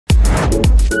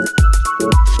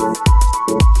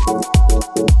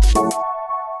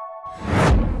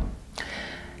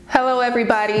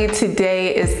everybody,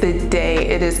 today is the day.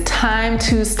 It is time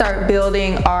to start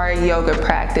building our yoga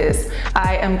practice.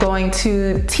 I am going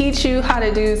to teach you how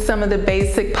to do some of the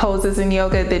basic poses in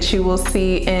yoga that you will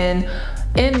see in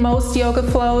most yoga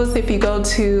flows. If you go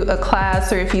to a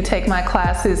class or if you take my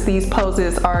classes, these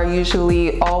poses are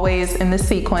usually always in the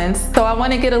sequence. So I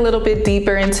want to get a little bit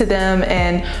deeper into them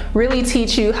and really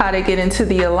teach you how to get into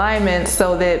the alignment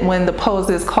so that when the pose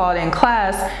is called in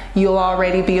class, you'll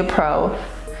already be a pro.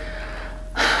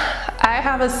 I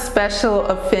have a special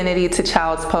affinity to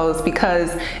child's pose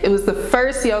because it was the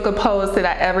first yoga pose that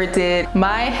I ever did.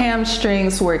 My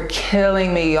hamstrings were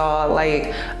killing me, y'all.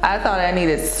 Like, I thought I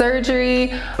needed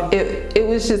surgery. It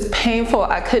was just painful.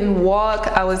 I couldn't walk.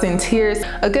 I was in tears.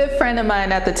 A good friend of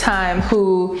mine at the time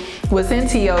who was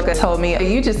into yoga told me,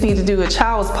 you just need to do a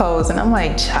child's pose. And I'm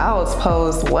like, child's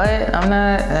pose? What? I'm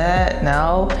not,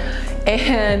 no.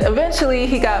 And eventually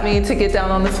he got me to get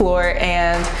down on the floor,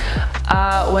 and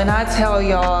when I tell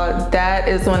y'all, that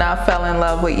is when I fell in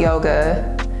love with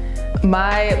yoga.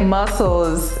 My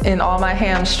muscles and all my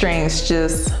hamstrings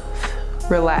just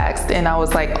relaxed, and I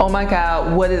was like, oh my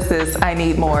God, what is this? I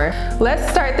need more.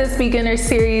 Let's start this beginner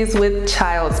series with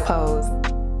child's pose.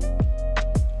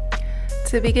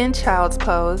 To begin child's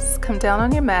pose, come down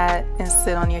on your mat and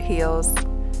sit on your heels.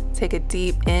 Take a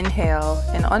deep inhale,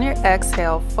 and on your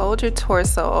exhale, fold your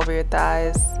torso over your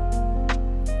thighs.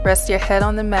 Rest your head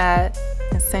on the mat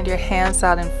and send your hands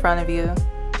out in front of you.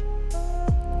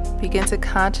 Begin to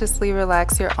consciously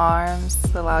relax your arms,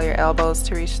 allow your elbows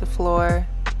to reach the floor.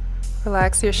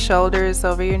 Relax your shoulders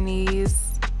over your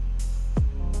knees.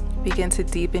 Begin to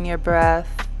deepen your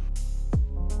breath.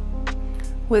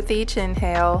 With each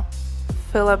inhale,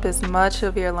 fill up as much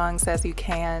of your lungs as you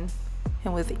can.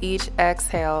 And with each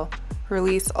exhale,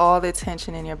 release all the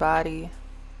tension in your body.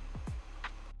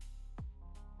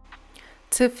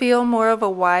 To feel more of a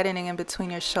widening in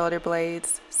between your shoulder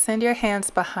blades, send your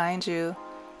hands behind you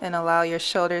and allow your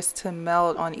shoulders to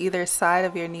melt on either side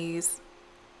of your knees.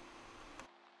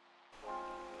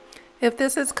 If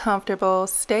this is comfortable,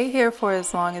 stay here for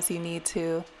as long as you need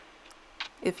to.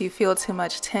 If you feel too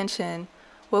much tension,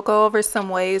 we'll go over some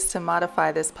ways to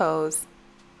modify this pose.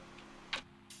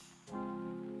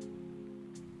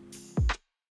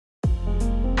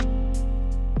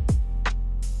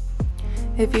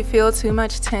 If you feel too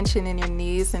much tension in your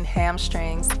knees and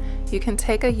hamstrings, you can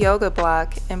take a yoga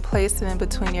block and place it in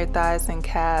between your thighs and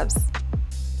calves.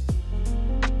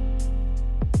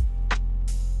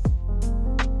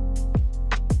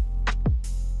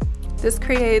 This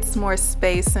creates more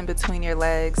space in between your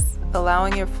legs,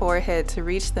 allowing your forehead to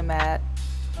reach the mat.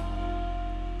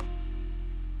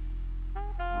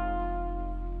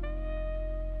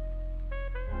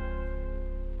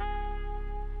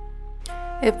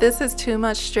 If this is too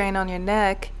much strain on your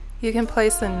neck, you can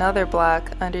place another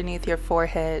block underneath your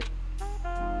forehead.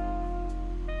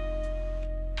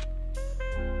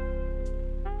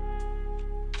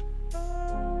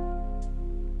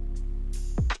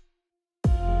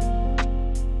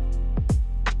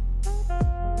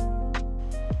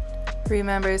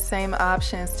 Remember, same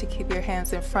options to keep your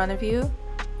hands in front of you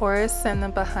or send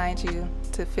them behind you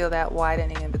to feel that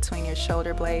widening in between your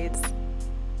shoulder blades.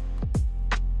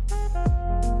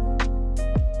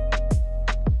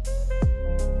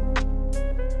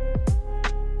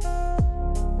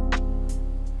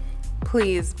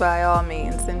 Please, by all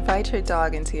means, invite your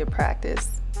dog into your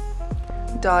practice.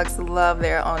 Dogs love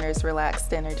their owner's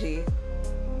relaxed energy.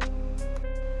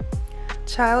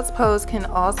 Child's pose can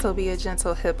also be a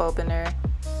gentle hip opener.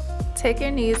 Take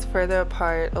your knees further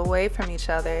apart, away from each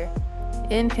other.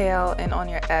 Inhale, and on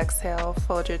your exhale,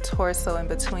 fold your torso in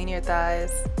between your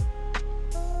thighs.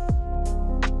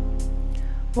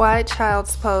 Wide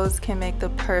child's pose can make the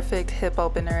perfect hip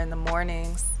opener in the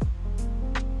mornings.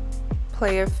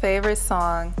 Play your favorite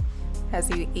song as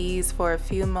you ease for a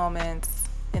few moments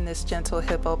in this gentle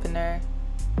hip opener.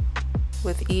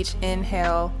 With each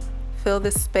inhale, fill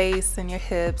the space in your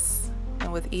hips,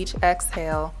 and with each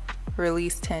exhale,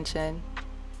 release tension.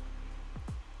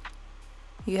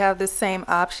 You have the same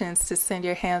options to send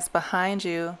your hands behind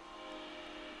you,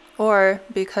 or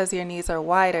because your knees are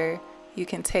wider, you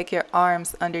can take your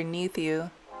arms underneath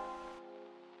you.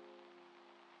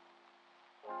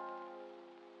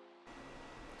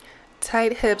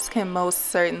 Tight hips can most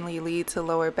certainly lead to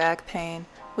lower back pain,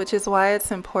 which is why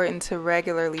it's important to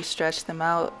regularly stretch them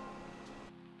out.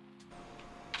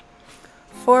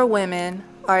 For women,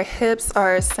 our hips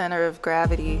are our center of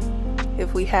gravity.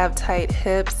 If we have tight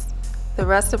hips, the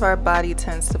rest of our body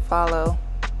tends to follow.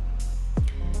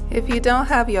 If you don't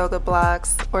have yoga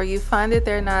blocks or you find that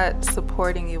they're not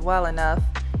supporting you well enough,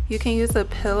 You can use a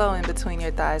pillow in between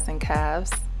your thighs and calves.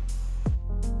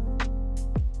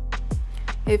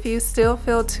 If you still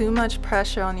feel too much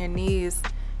pressure on your knees,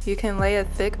 you can lay a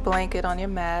thick blanket on your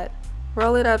mat,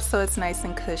 roll it up so it's nice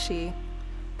and cushy,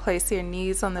 place your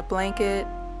knees on the blanket,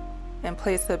 and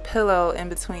place a pillow in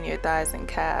between your thighs and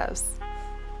calves.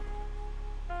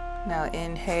 Now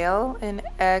inhale and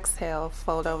exhale,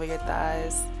 fold over your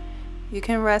thighs. You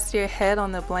can rest your head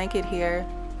on the blanket here,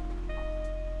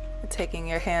 taking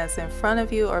your hands in front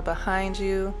of you or behind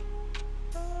you.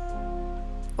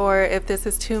 Or if this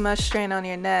is too much strain on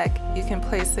your neck, you can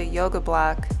place a yoga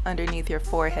block underneath your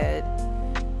forehead.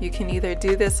 You can either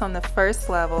do this on the first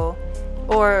level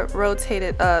or rotate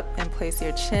it up and place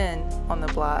your chin on the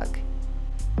block.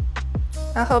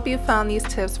 I hope you found these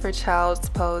tips for Child's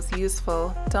Pose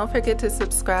useful. Don't forget to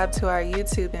subscribe to our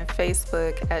YouTube and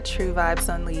Facebook at True Vibes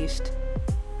Unleashed.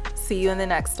 See you in the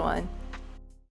next one.